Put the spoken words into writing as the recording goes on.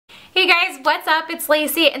Hey guys, what's up? It's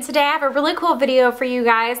Laci, and today I have a really cool video for you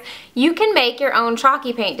guys. You can make your own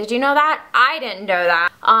chalky paint. Did you know that? I didn't know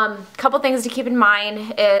that. Couple things to keep in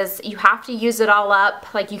mind is you have to use it all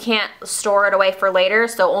up. Like, you can't store it away for later,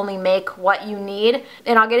 so only make what you need.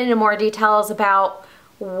 And I'll get into more details about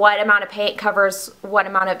what amount of paint covers what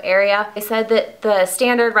amount of area. They said that the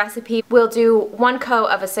standard recipe will do 1 coat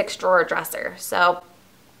of a 6-drawer dresser. So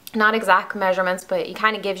not exact measurements, but it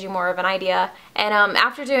kind of gives you more of an idea. And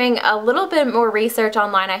after doing a little bit more research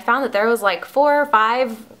online, I found that there was like 4 or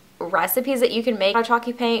 5 recipes that you can make out of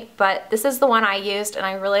chalky paint, but this is the one I used and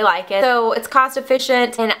I really like it. So it's cost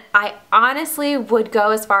efficient, and I honestly would go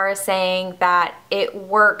as far as saying that it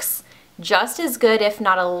works just as good, if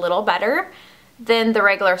not a little better, than the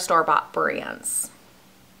regular store-bought brands.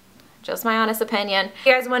 Just my honest opinion. If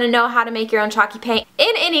you guys want to know how to make your own chalky paint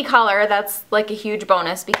in any color, that's like a huge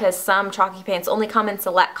bonus because some chalky paints only come in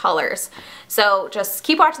select colors. So just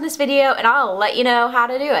keep watching this video and I'll let you know how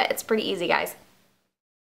to do it. It's pretty easy, guys.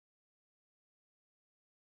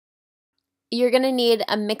 You're gonna need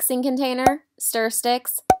a mixing container, stir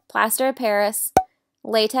sticks, plaster of Paris,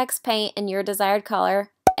 latex paint in your desired color,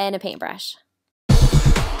 and a paintbrush.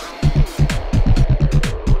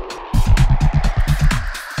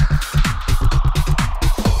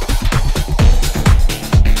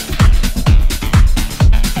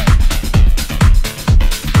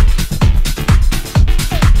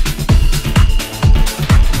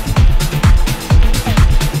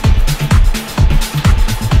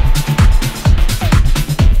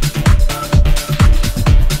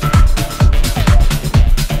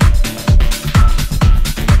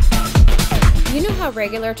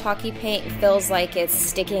 Regular chalky paint feels like it's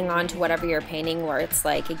sticking onto whatever you're painting, where it's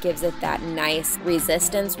like it gives it that nice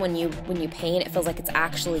resistance when you paint. It feels like it's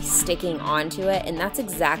actually sticking onto it, and that's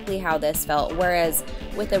exactly how this felt. Whereas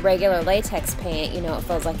with a regular latex paint, you know, it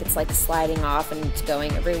feels like it's like sliding off and it's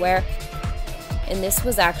going everywhere. And this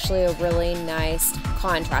was actually a really nice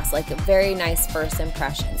contrast, like a very nice first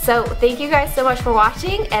impression. So thank you guys so much for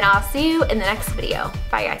watching, and I'll see you in the next video.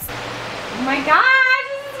 Bye guys. Oh my gosh,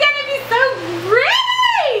 this is gonna be so great!